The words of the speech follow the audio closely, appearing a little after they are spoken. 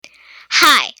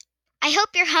I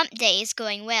hope your hump day is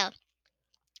going well.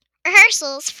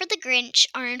 Rehearsals for The Grinch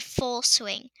are in full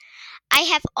swing. I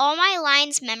have all my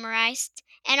lines memorized,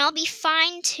 and I'll be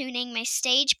fine tuning my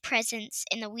stage presence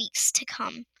in the weeks to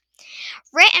come.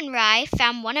 Rhett and Rye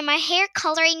found one of my hair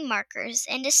coloring markers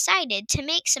and decided to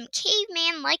make some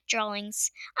caveman like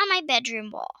drawings on my bedroom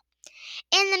wall.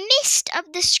 In the midst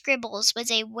of the scribbles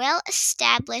was a well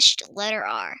established letter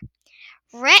R.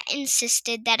 Rhett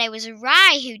insisted that it was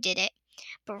Rye who did it,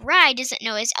 but Rye doesn't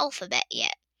know his alphabet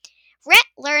yet. Rhett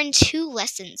learned 2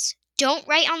 lessons. Don't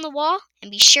write on the wall,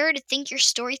 and be sure to think your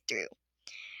story through.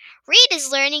 Reed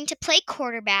is learning to play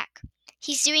quarterback.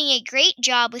 He's doing a great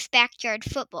job with backyard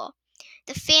football.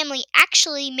 The family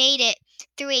actually made it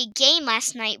through a game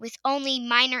last night with only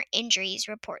minor injuries,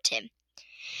 report him.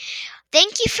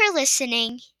 Thank you for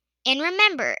listening. And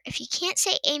remember, if you can't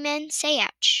say amen, say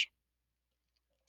ouch.